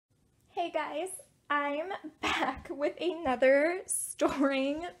Hey guys, I'm back with another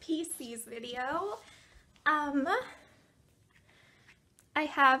storing PCs video. I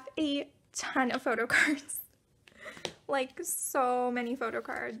have a ton of photo cards, like so many photo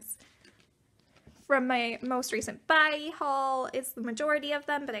cards. From my most recent buy haul is the majority of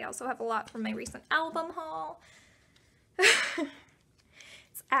them, but I also have a lot from my recent album haul.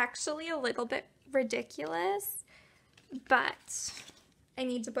 It's actually a little bit ridiculous, but I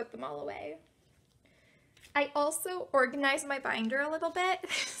need to put them all away. I also organized my binder a little bit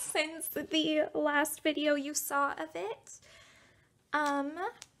since the last video you saw of it.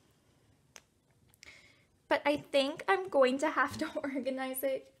 But I think I'm going to have to organize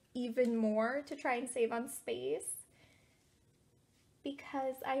it even more to try and save on space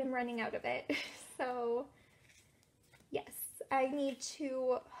because I am running out of it. So yes, I need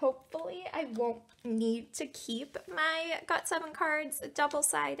to, hopefully I won't need to keep my Got7 cards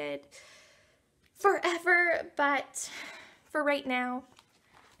double-sided forever, but for right now,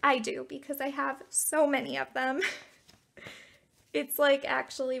 I do because I have so many of them. It's like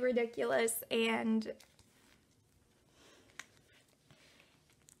actually ridiculous, and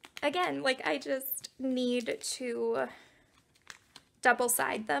again, like I just need to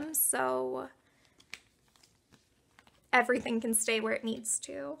double-side them so everything can stay where it needs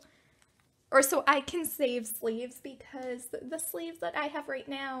to. Or so I can save sleeves, because the sleeves that I have right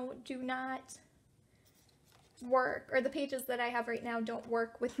now do not work, or the pages that I have right now don't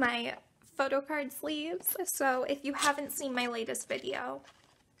work with my photo card sleeves. So if you haven't seen my latest video,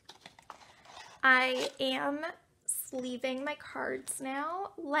 I am sleeving my cards now.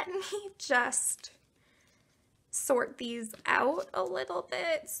 Let me just sort these out a little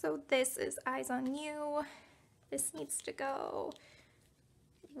bit. So this is Eyes on You. This needs to go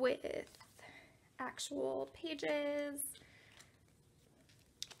with actual pages.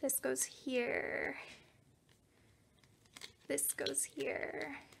 This goes here. This goes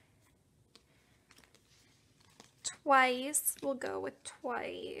here. Twice will go with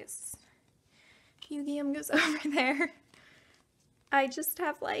Twice. Yu-Gi-Oh goes over there. I just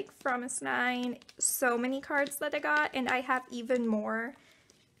have like from S9 so many cards that I got, and I have even more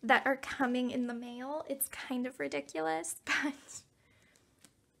that are coming in the mail. It's kind of ridiculous, but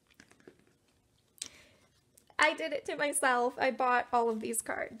I did it to myself. I bought all of these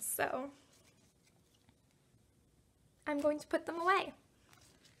cards, so I'm going to put them away.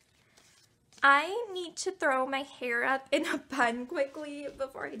 I need to throw my hair up in a bun quickly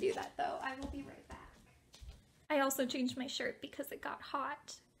before I do that, though. I will be right back. I also changed my shirt because it got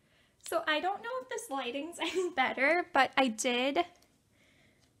hot. So I don't know if this lighting's any better, but I did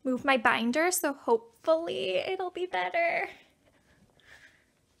move my binder, so hopefully it'll be better.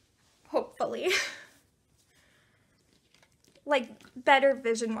 Hopefully. Like better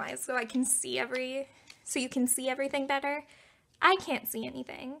vision-wise, so I can see so you can see everything better. I can't see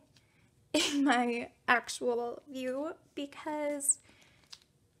anything in my actual view because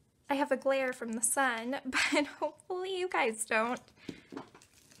I have a glare from the sun, but hopefully you guys don't.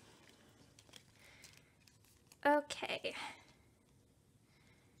 Okay.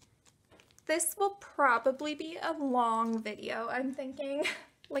 This will probably be a long video, I'm thinking,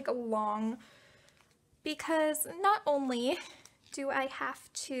 like a long, because not only do I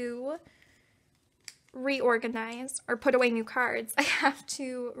have to reorganize or put away new cards, I have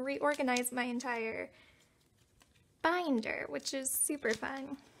to reorganize my entire binder, which is super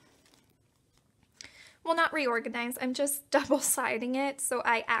fun. Well, not reorganize, I'm just double-siding it so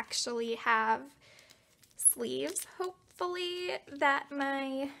I actually have sleeves, hopefully, that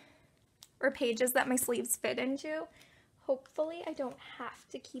or pages that my sleeves fit into. Hopefully I don't have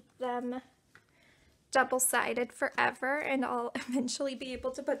to keep them double-sided forever, and I'll eventually be able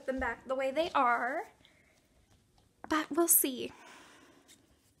to put them back the way they are, but we'll see.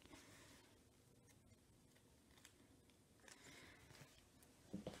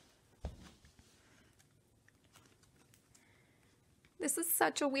 This is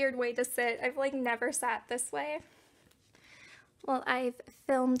such a weird way to sit. I've like never sat this way. Well, I've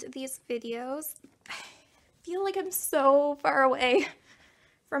filmed these videos. I feel like I'm so far away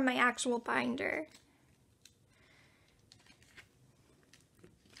from my actual binder.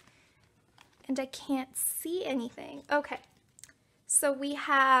 And I can't see anything. Okay, so we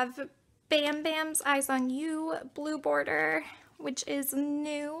have Bam Bam's Eyes on You blue border, which is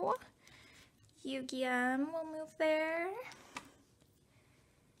new. Yu-Gi-Oh will move there.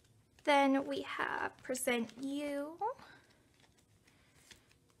 Then we have Present You.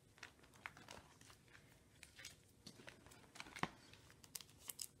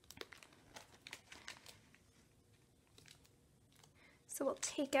 So we'll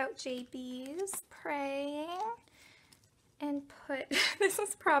take out JB's praying and put, this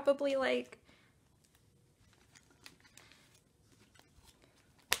is probably like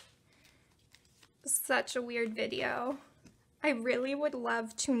such a weird video. I really would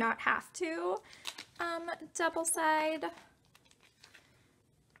love to not have to double side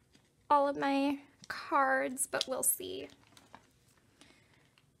all of my cards, but we'll see.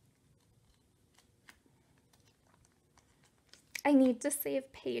 I need to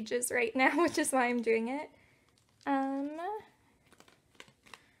save pages right now, which is why I'm doing it. I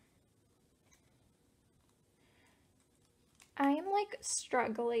am like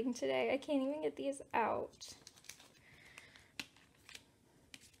struggling today. I can't even get these out.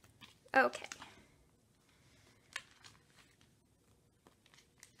 Okay.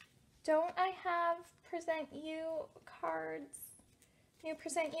 Don't I have Present You cards? New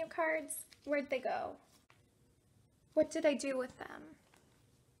Present You cards? Where'd they go? What did I do with them?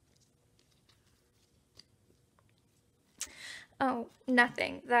 Oh,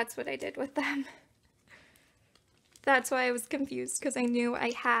 nothing. That's what I did with them. That's why I was confused, because I knew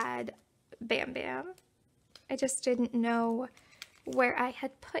I had Bam Bam. I just didn't know where I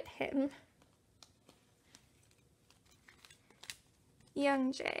had put him.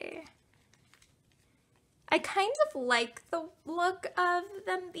 Young Jay. I kind of like the look of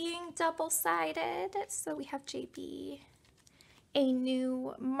them being double-sided. So we have JB, a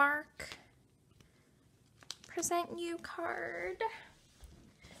new Mark Present You card.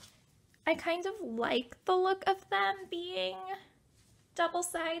 I kind of like the look of them being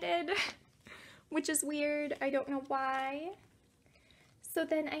double-sided, which is weird. I don't know why. So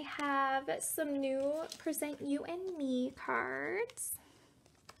then I have some new Present You and Me cards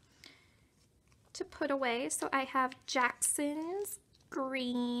to put away. So I have Jackson's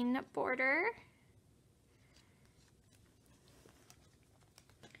green border,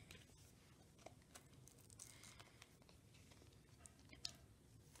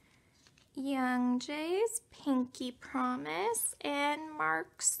 Young Jay's Pinky Promise, and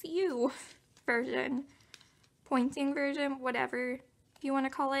Mark's You version, pointing version, whatever you want to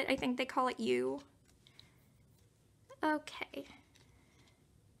call it. I think they call it You. Okay.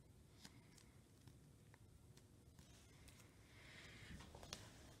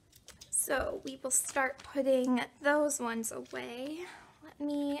 So we will start putting those ones away. Let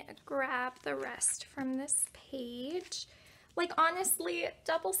me grab the rest from this page. Like, honestly,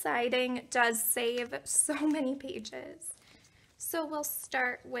 double-siding does save so many pages. So we'll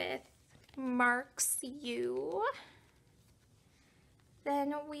start with Mark's You.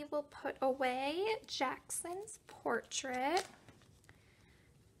 Then we will put away Jackson's Portrait.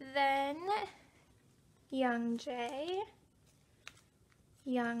 Then Young Jay.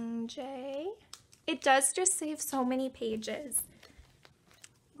 Young Jay. It does just save so many pages.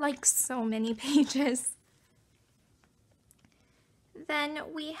 Like, so many pages. Then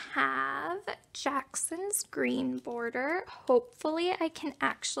we have Jackson's green border. Hopefully I can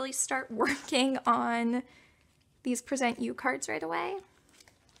actually start working on these Present You cards right away.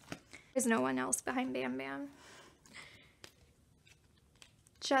 There's no one else behind Bam Bam.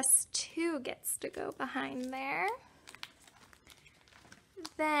 Just 2 gets to go behind there.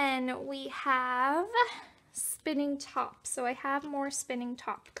 Then we have Spinning Top. So I have more Spinning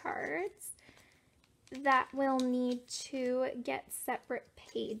Top cards that will need to get separate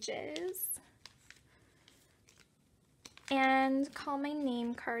pages. And Call My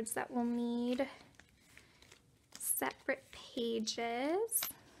Name cards that will need separate pages.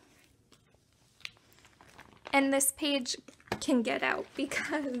 And this page can get out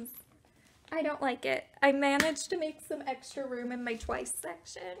because I don't like it. I managed to make some extra room in my twice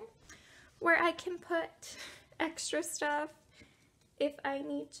section where I can put extra stuff if I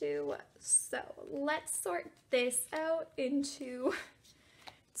need to. So let's sort this out into,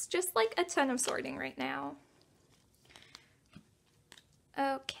 it's just like a ton of sorting right now.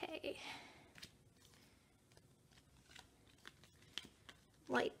 Okay.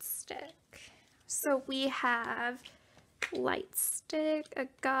 Light stick. So we have Light Stick,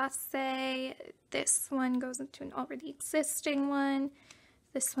 Agasse. This one goes into an already existing one.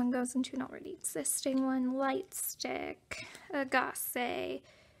 This one goes into an already existing one. Light Stick, Agasse,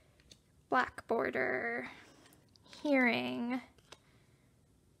 Black Border, Hearing.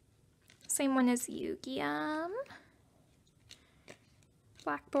 Same one as Yu-Gi-Oh!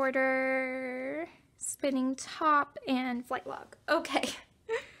 Black Border, Spinning Top, and Flight Log. Okay.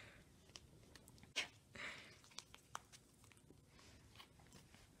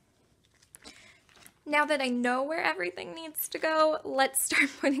 Now that I know where everything needs to go, let's start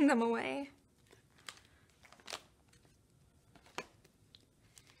putting them away.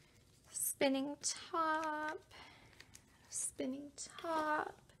 spinning top, spinning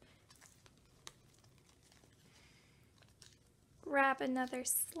top. Grab another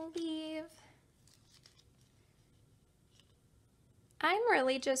sleeve. I'm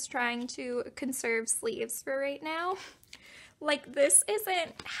really just trying to conserve sleeves for right now. Like, this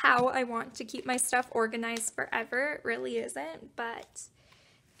isn't how I want to keep my stuff organized forever. It really isn't, but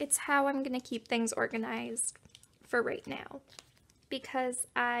it's how I'm gonna keep things organized for right now. Because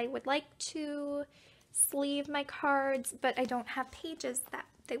I would like to sleeve my cards, but I don't have pages that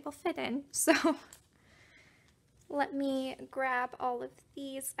they will fit in. So let me grab all of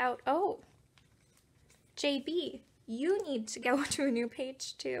these out. Oh, JB, you need to go to a new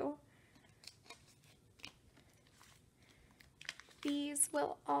page too. These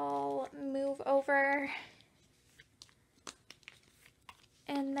will all move over.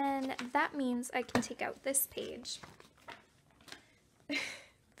 And then that means I can take out this page.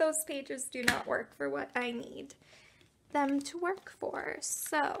 Those pages do not work for what I need them to work for.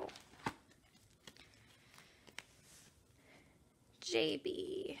 So,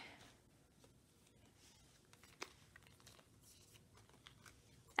 JB.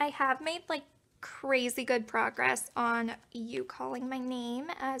 I have made like crazy good progress on you calling my name,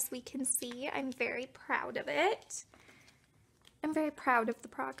 as we can see. I'm very proud of it. I'm very proud of the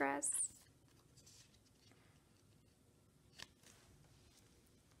progress.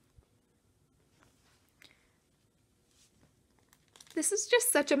 This is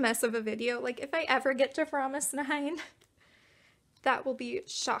just such a mess of a video. Like, if I ever get to Promise 9, that will be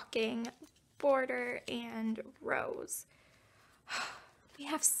shocking. Border and rows. We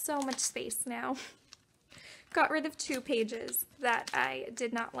have so much space now. Got rid of 2 pages that I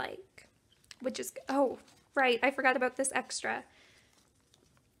did not like, which is, oh, right, I forgot about this extra.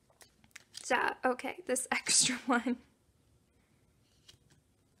 Duh, okay, this extra one.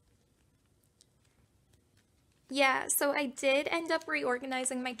 Yeah, so I did end up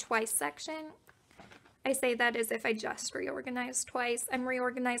reorganizing my twice section. I say that as if I just reorganized twice. I'm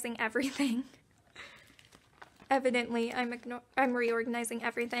reorganizing everything. Evidently, I'm reorganizing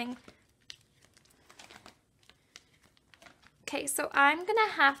everything. Okay, so I'm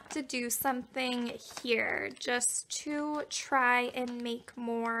gonna have to do something here just to try and make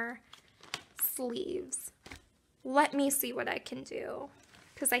more sleeves. Let me see what I can do,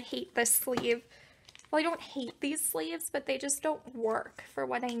 because I hate this sleeve. Well, I don't hate these sleeves, but they just don't work for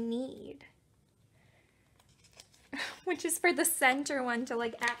what I need. Which is for the center one to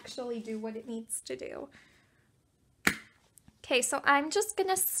like actually do what it needs to do. Okay, so I'm just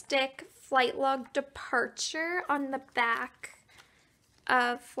gonna stick flight log departure on the back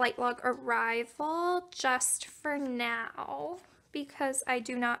of flight log arrival just for now, because I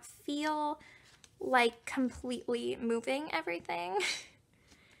do not feel like completely moving everything.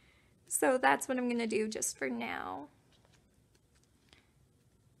 So that's what I'm gonna do just for now.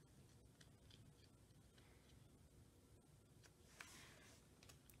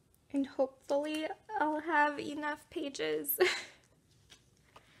 And hopefully I'll have enough pages.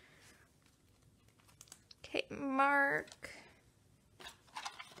 Okay, mark.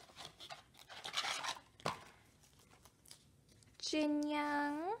 Jin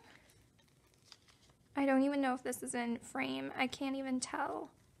Young. I don't even know if this is in frame. I can't even tell.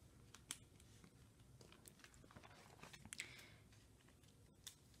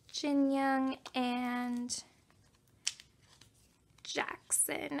 Jin Young and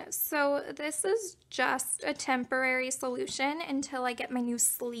Jackson. So this is just a temporary solution until I get my new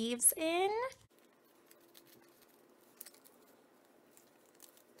sleeves in.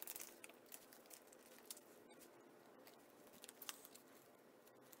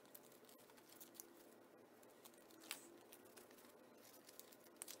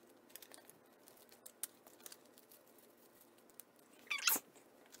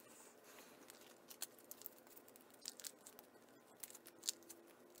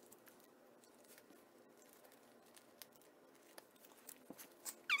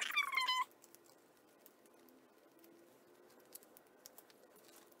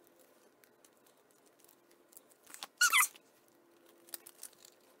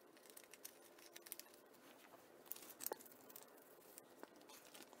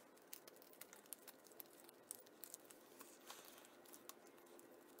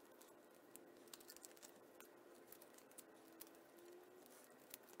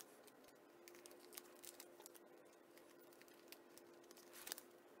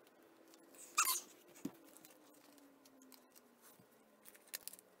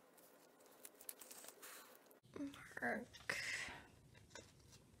 Mark.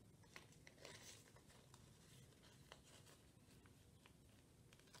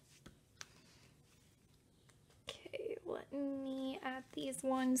 these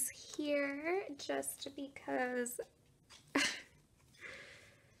ones here just because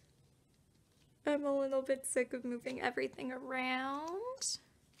I'm a little bit sick of moving everything around.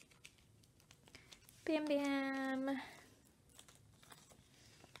 Bam Bam.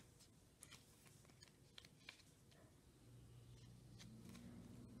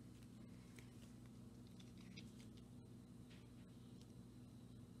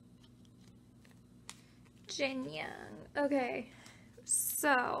 Jin Young. Okay,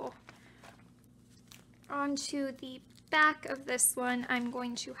 so onto the back of this one, I'm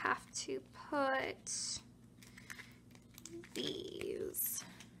going to have to put these.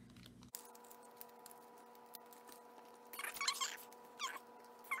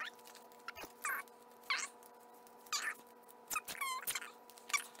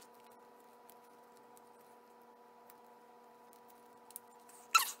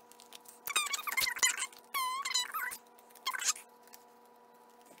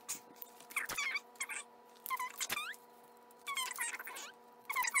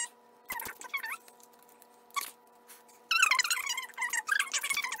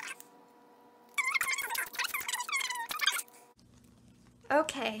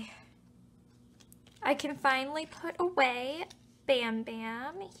 Okay, I can finally put away Bam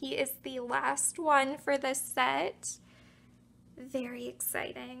Bam. He is the last one for this set. Very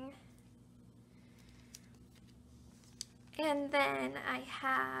exciting. And then I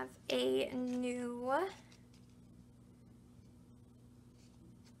have a new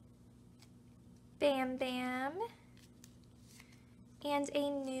Bam Bam and a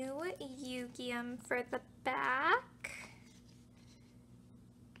new Yu-Gi-Oh for the back.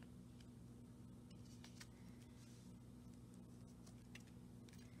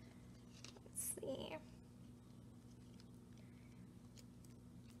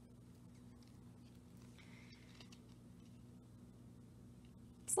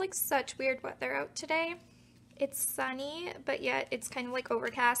 It's like such weird weather out today. It's sunny, but yet it's kind of like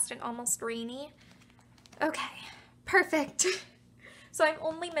overcast and almost rainy. Okay, perfect. So I'm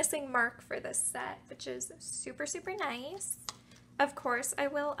only missing Mark for this set, which is super, super nice. Of course, I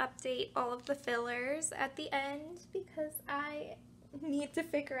will update all of the fillers at the end because I need to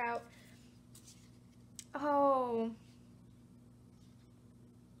figure out. Oh,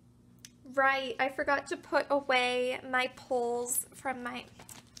 right, I forgot to put away my pulls from my...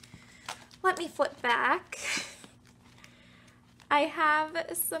 Let me flip back. I have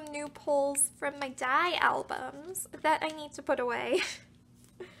some new pulls from my die albums that I need to put away.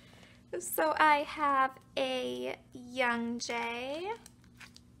 So I have a Young J,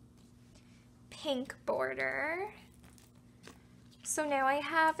 pink border. So now I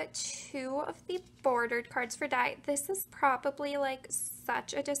have 2 of the bordered cards for die. This is probably like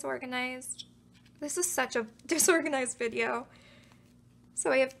such a disorganized video.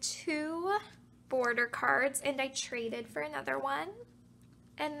 So I have 2 border cards and I traded for another one.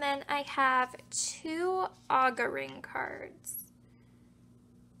 And then I have 2 auguring cards,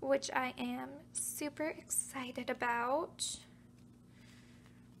 which I am super excited about.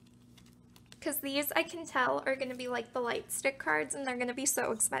 Because these, I can tell, are going to be like the light stick cards and they're going to be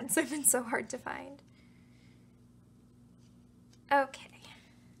so expensive and so hard to find. Okay.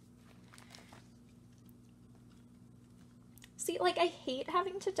 See, like, I hate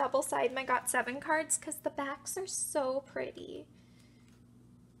having to double side my Got7 cards because the backs are so pretty.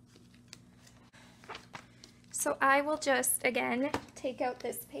 So I will just, again, take out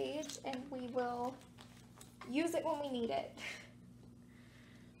this page and we will use it when we need it.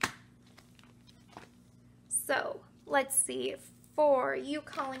 So, let's see, for You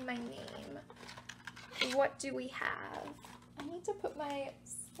Calling My Name, what do we have? I need to put my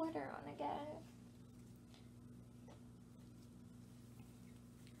sweater on again.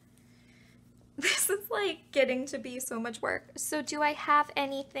 This is like getting to be so much work. So do I have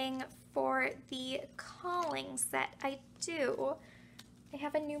anything for the calling set? I do. I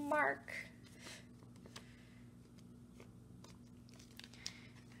have a new Mark.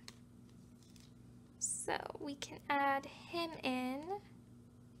 So we can add him in.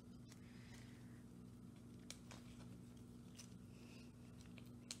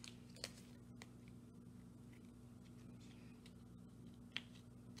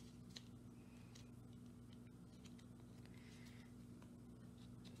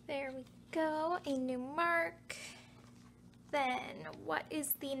 There we go, a new Mark. Then what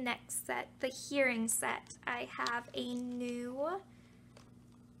is the next set? The hearing set. I have a new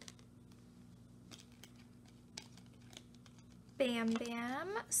Bam Bam,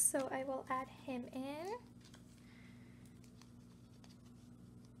 so I will add him in.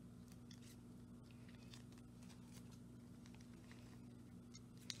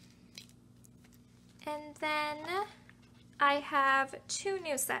 And then I have 2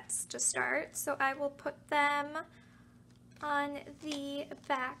 new sets to start, so I will put them on the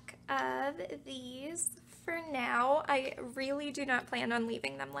back of these for now. I really do not plan on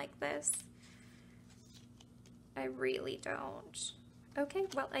leaving them like this. I really don't. Okay,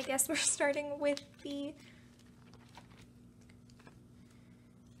 well, I guess we're starting with the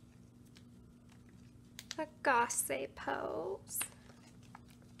Agasse pose.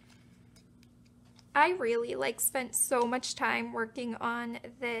 I really spent so much time working on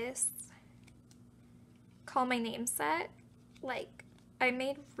this Call My Name set. I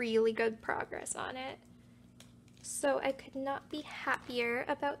made really good progress on it. So I could not be happier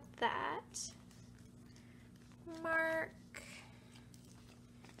about that. Mark.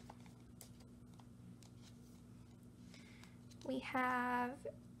 We have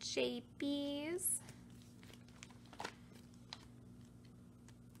JB's.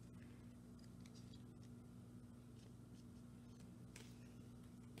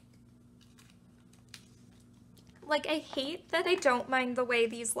 I hate that I don't mind the way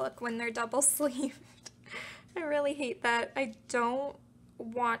these look when they're double sleeved. I really hate that. I don't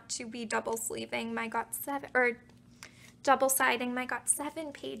want to be double sleeving my Got7, or double siding my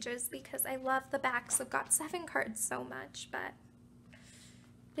Got7 pages because I love the backs of Got7 cards so much, but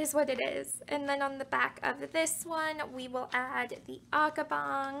it is what it is. And then on the back of this one, we will add the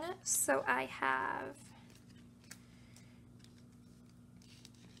Agabong. So I have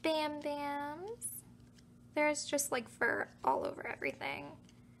Bam Bams. There's just fur all over everything.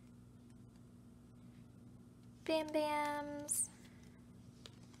 Bam Bams.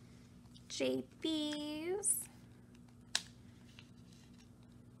 JB's.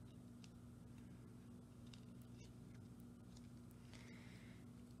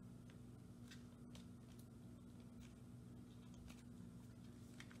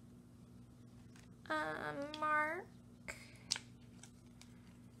 Mark.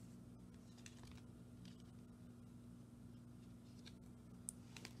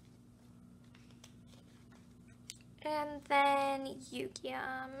 And then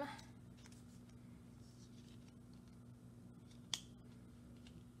Yukiam.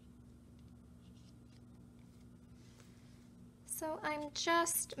 So I'm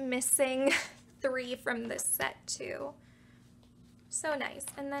just missing 3 from this set too. So nice.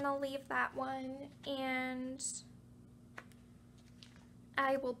 And then I'll leave that one, and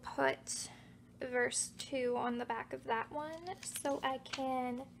I will put verse 2 on the back of that one so I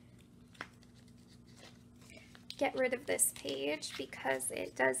can get rid of this page because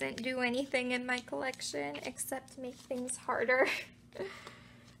it doesn't do anything in my collection except make things harder.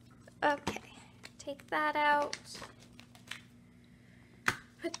 Okay, take that out.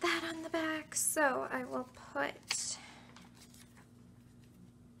 Put that on the back. So I will put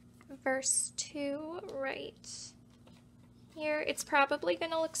verse 2 right here. It's probably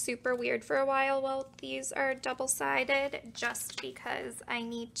going to look super weird for a while these are double-sided, just because I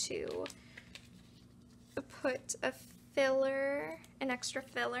need to put a filler, an extra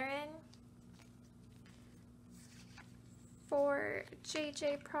filler in for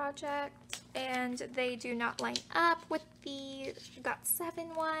JJ Project, and they do not line up with the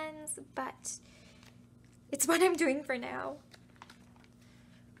Got7 ones, but it's what I'm doing for now.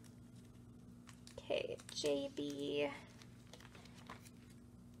 Okay, JB.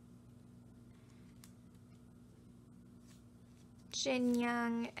 Jin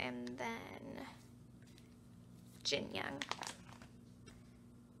Young, and then Jin Young.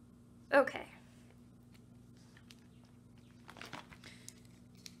 Okay.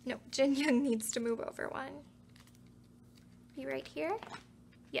 No, Jin Young needs to move over one. Be right here?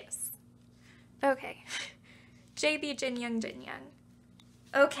 Yes. Okay. JB, Jin Young, Jin Young.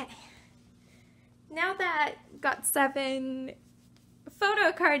 Okay. Now that Got7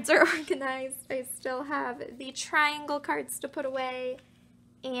 photo cards are organized, I still have the triangle cards to put away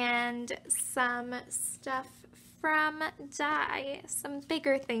and some stuff from Die, some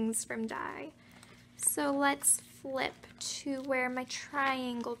bigger things from Die. So let's flip to where my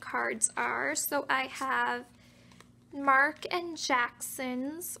triangle cards are. So I have Mark and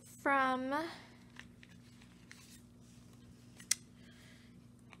Jackson's from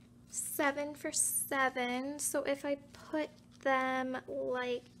 7 for 7. So if I put them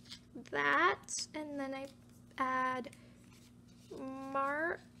like that, and then I add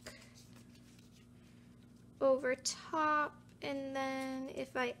Mark over top, and then if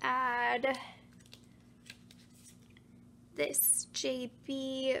I add this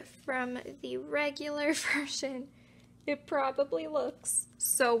JB from the regular version, it probably looks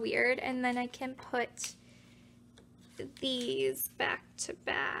so weird. And then I can put these back to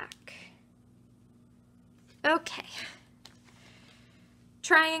back Okay.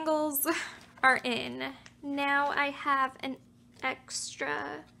 Triangles are in. Now I have an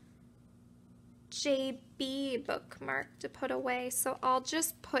extra JB bookmark to put away, so I'll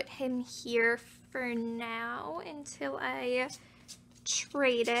just put him here for now until I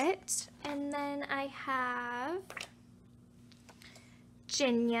trade it. And then I have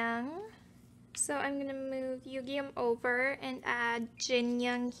Jin Young. So I'm gonna move Yu-Gi-Oh over and add Jin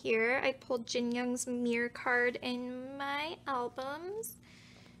Young here. I pulled Jin Young's mirror card in my albums.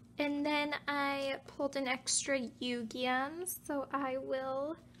 And then I pulled an extra Yu-Gi-Oh, so I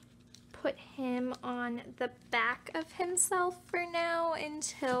will put him on the back of himself for now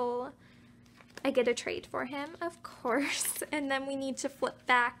until I get a trade for him, of course. And then we need to flip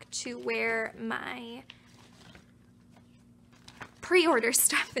back to where my pre-order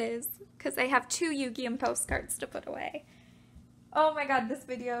stuff is, because I have 2 Yu-Gi-Oh postcards to put away. Oh my god, this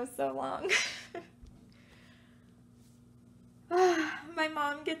video is so long. My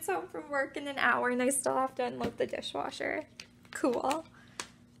mom gets home from work in an hour and I still have to unload the dishwasher. Cool.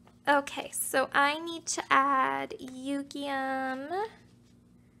 Okay, so I need to add Yu-Gi-Oh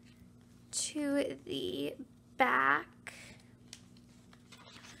to the back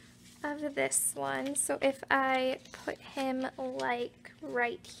of this one. So if I put him like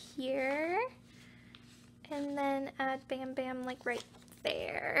right here and then add Bam Bam like right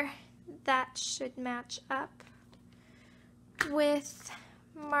there, that should match up with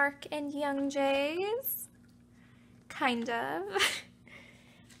Mark and Young Jay's. Kind of.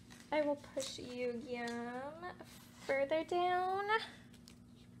 I will push Yu-Gi-Oh further down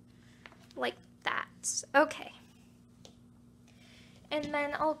like that. Okay. And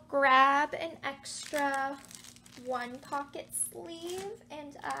then I'll grab an extra 1 pocket sleeve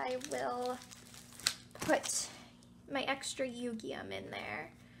and I will put my extra Yu-Gi-Oh in there.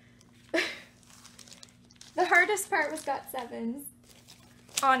 The hardest part was got 7s.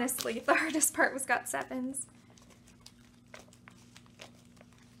 Honestly, the hardest part was got 7s.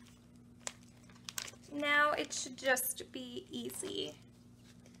 Now it should just be easy.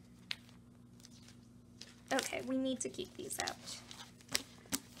 Okay, we need to keep these out.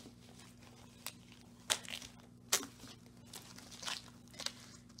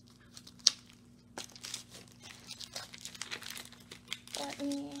 Let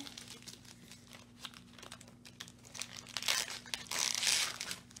me...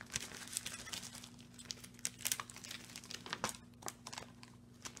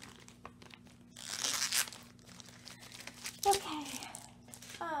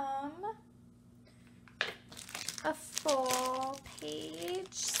 a full page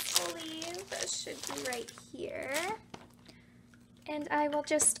sleeve should be right here. And I will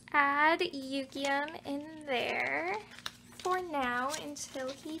just add Yu-Gi-Oh in there for now until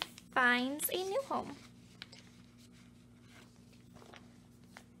he finds a new home.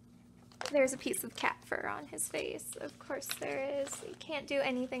 There's a piece of cat fur on his face. Of course there is. You can't do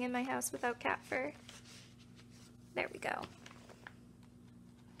anything in my house without cat fur. There we go.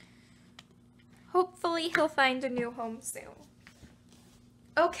 Hopefully he'll find a new home soon.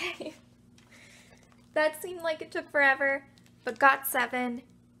 Okay. That seemed like it took forever, but got 7.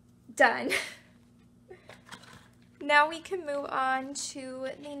 Done. Now we can move on to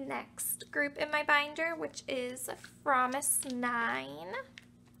the next group in my binder, which is Promise 9.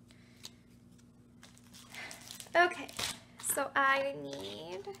 Okay, so I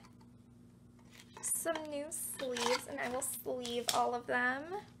need some new sleeves, and I will sleeve all of them.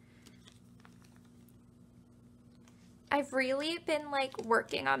 I've really been like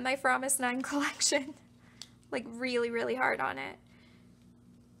working on my Promise 9 collection, like really hard on it.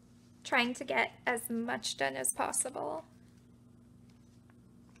 Trying to get as much done as possible.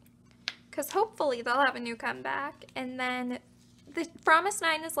 Because hopefully they'll have a new comeback, and then the Promise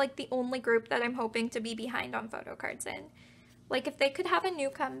 9 is like the only group that I'm hoping to be behind on Photocards in. Like if they could have a new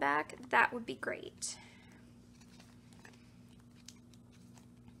comeback, that would be great.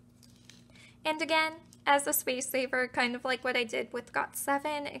 And again, as a space saver, kind of like what I did with Got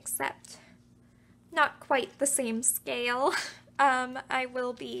 7, except not quite the same scale. I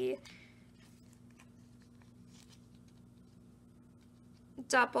will be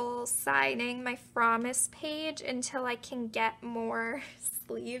double-siding my Promise page until I can get more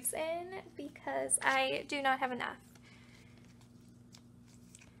sleeves in, because I do not have enough.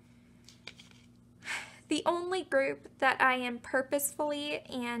 The only group that I am purposefully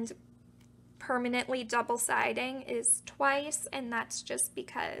and permanently double-siding is Twice, and that's just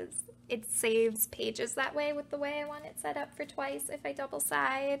because it saves pages that way with the way I want it set up for Twice if I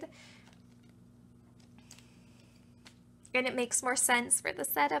double-side. And it makes more sense for the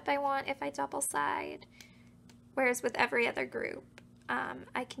setup I want if I double-side. Whereas with every other group,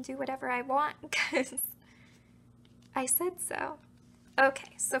 I can do whatever I want because I said so.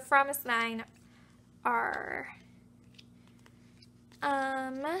 Okay, so Promise 9 are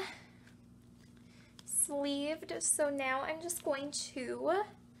sleeved. So now I'm just going to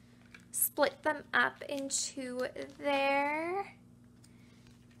split them up into their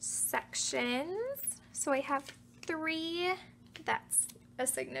sections. So I have 3, that's a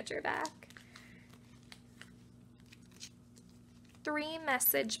signature back, 3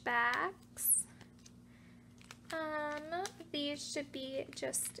 message backs. These should be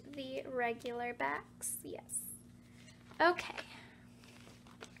just the regular backs, yes. Okay.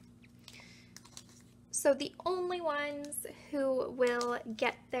 So the only ones who will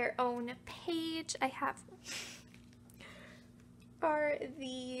get their own page I have are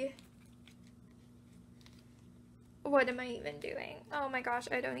the, what am I even doing? Oh my gosh,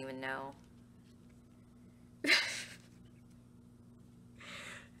 I don't even know.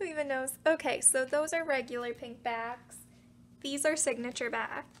 Who even knows? Okay, so those are regular pink backs. These are signature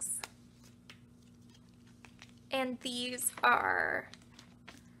backs. And these are,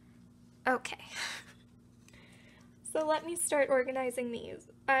 okay. So let me start organizing these.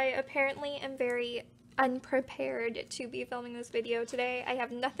 I apparently am very unprepared to be filming this video today. I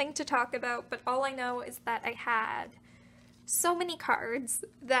have nothing to talk about, but all I know is that I had so many cards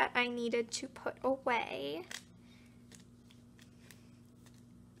that I needed to put away.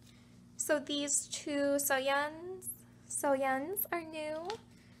 So these 2 Soyuns are new,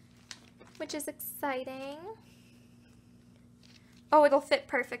 which is exciting. Oh, it'll fit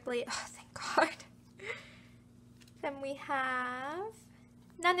perfectly. Oh, thank God. Then we have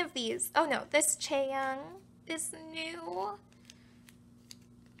none of these. Oh no, this Chaeyoung is new.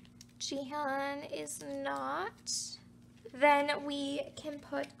 Jihan is not. Then we can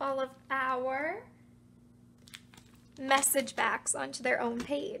put all of our message backs onto their own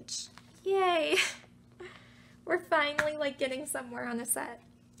page. Yay! We're finally like getting somewhere on a set.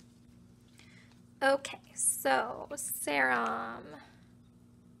 Okay, so Serum,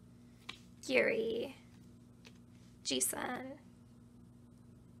 Yuri, Jisun,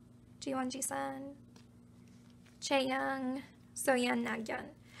 Jiwon Jisun, Chaeyoung, Soyeon, Nagyun.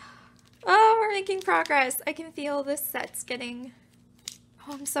 Oh, we're making progress. I can feel this set's getting...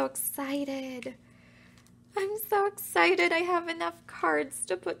 Oh, I'm so excited. I'm so excited I have enough cards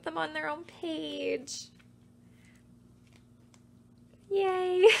to put them on their own page.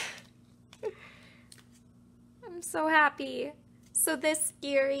 Yay. I'm so happy. So this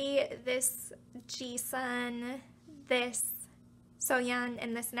Yuri, this Jisun, this Soyeon,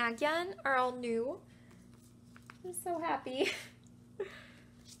 and this Nagyun are all new. I'm so happy.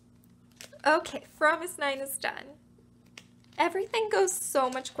 Okay, Promise 9 is done. Everything goes so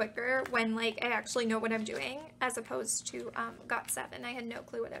much quicker when like I actually know what I'm doing as opposed to GOT7. I had no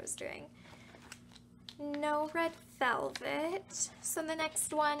clue what I was doing. No red velvet. So the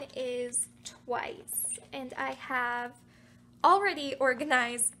next one is Twice, and I have already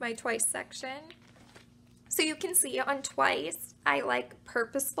organized my Twice section. So you can see on Twice I like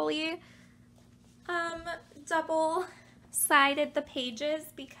purposefully double-sided the pages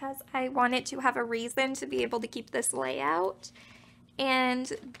because I wanted to have a reason to be able to keep this layout.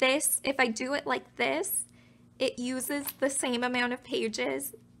 And this, if I do it like this, it uses the same amount of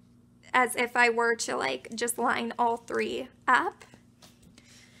pages as if I were to like just line all 3 up.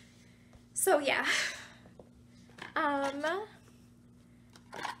 So yeah.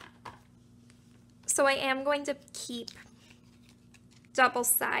 So I am going to keep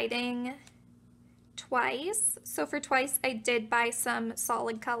double-siding Twice. So for Twice, I did buy some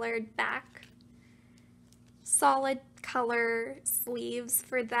solid color sleeves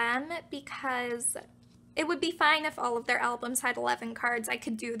for them because it would be fine if all of their albums had 11 cards. I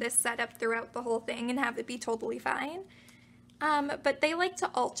could do this setup throughout the whole thing and have it be totally fine. But they like to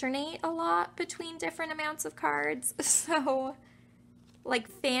alternate a lot between different amounts of cards. So like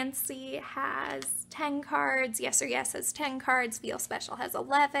Fancy has 10 cards, Yes or Yes has 10 cards, Feel Special has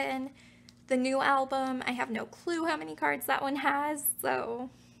 11. The new album, I have no clue how many cards that one has, so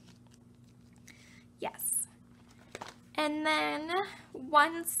yes. And then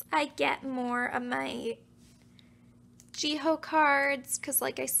once I get more of my Jiho cards, because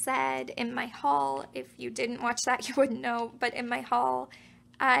like I said in my haul, if you didn't watch that you wouldn't know, but in my haul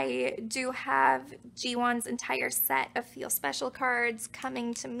I do have Jiwon's entire set of Feel Special cards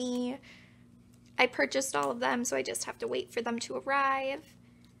coming to me. I purchased all of them, so I just have to wait for them to arrive.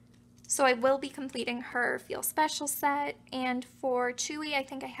 So I will be completing her Feel Special set, and for Chewy, I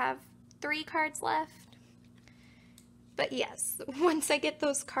think I have 3 cards left. But yes, once I get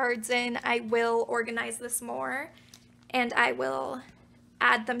those cards in, I will organize this more, and I will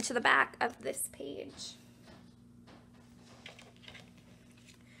add them to the back of this page.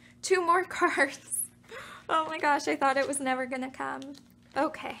 2 more cards. Oh my gosh, I thought it was never gonna come.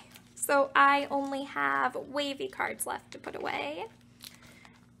 Okay, so I only have wavy cards left to put away.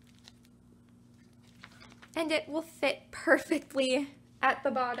 And it will fit perfectly at the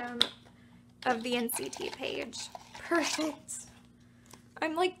bottom of the NCT page. Perfect.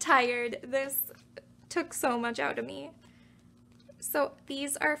 I'm like tired. This took so much out of me. So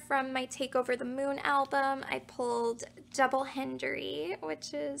these are from my Take Over the Moon album. I pulled Double Hendery,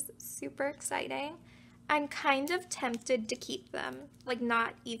 which is super exciting. I'm kind of tempted to keep them. Like,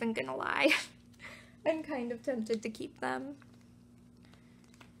 not even gonna lie. I'm kind of tempted to keep them.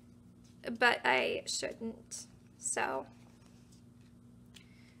 But I shouldn't. So,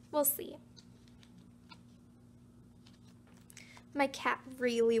 we'll see. My cat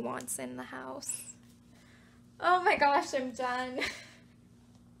really wants in the house. Oh my gosh, I'm done.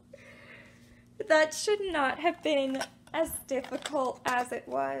 That should not have been as difficult as it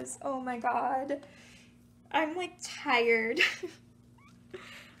was. Oh my god. I'm like tired.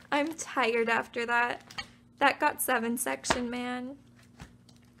 I'm tired after that. That got 7 section, man.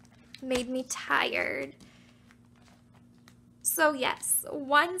 Made me tired. So yes,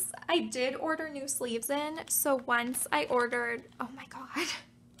 once I did order new sleeves in, so once I ordered, oh my god.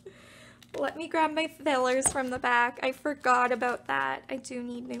 Let me grab my fillers from the back. I forgot about that. I do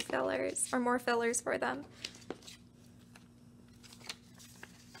need new fillers, or more fillers for them.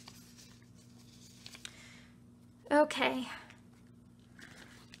 Okay.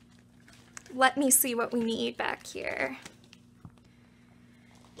 Let me see what we need back here.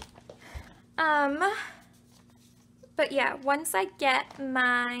 But yeah, once I get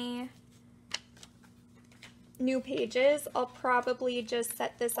my new pages, I'll probably just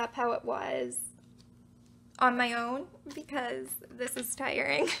set this up how it was on my own, because this is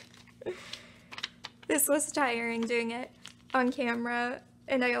tiring. This was tiring doing it on camera,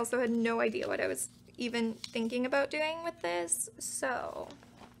 and I also had no idea what I was even thinking about doing with this, so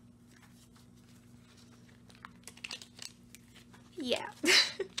yeah.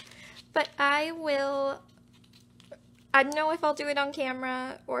 But I don't know if I'll do it on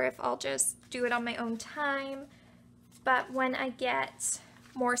camera or if I'll just do it on my own time, but when I get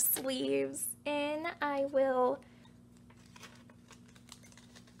more sleeves in, I will.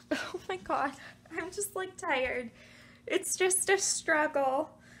 Oh my god, I'm just like tired. It's just a struggle.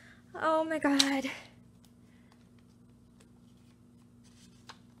 Oh my god.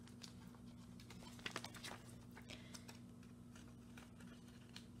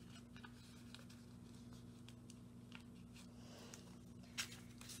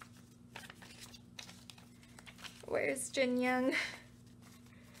 Where's Jin Young?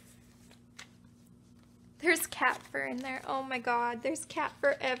 There's cat fur in there. Oh my god, there's cat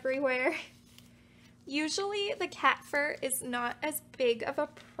fur everywhere. Usually the cat fur is not as big of a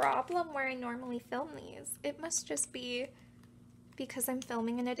problem where I normally film these. It must just be because I'm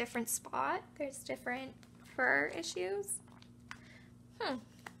filming in a different spot. There's different fur issues.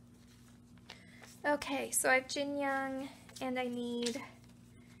 Okay, so I have Jin Young and I need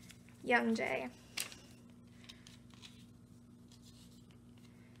Young Jae.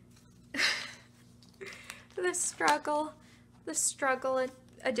 The struggle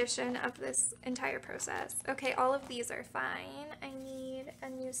edition of this entire process. Okay, all of these are fine. I need a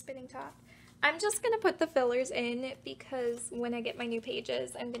new spinning top. I'm just gonna put the fillers in because when I get my new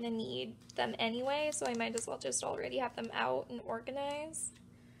pages, I'm gonna need them anyway, so I might as well just already have them out and organized.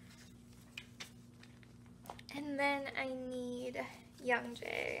 And then I need Young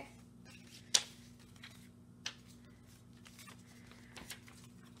Jae.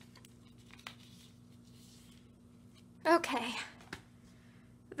 Okay,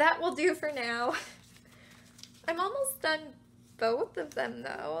 that will do for now. I'm almost done both of them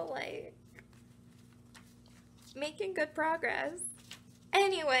though, like, making good progress.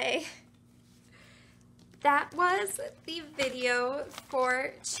 Anyway, that was the video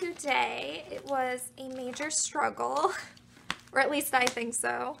for today. It was a major struggle, or at least I think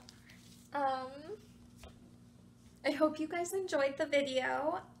so. I hope you guys enjoyed the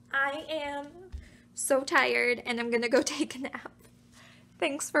video. I am so tired and I'm gonna go take a nap.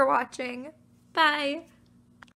 Thanks for watching. Bye.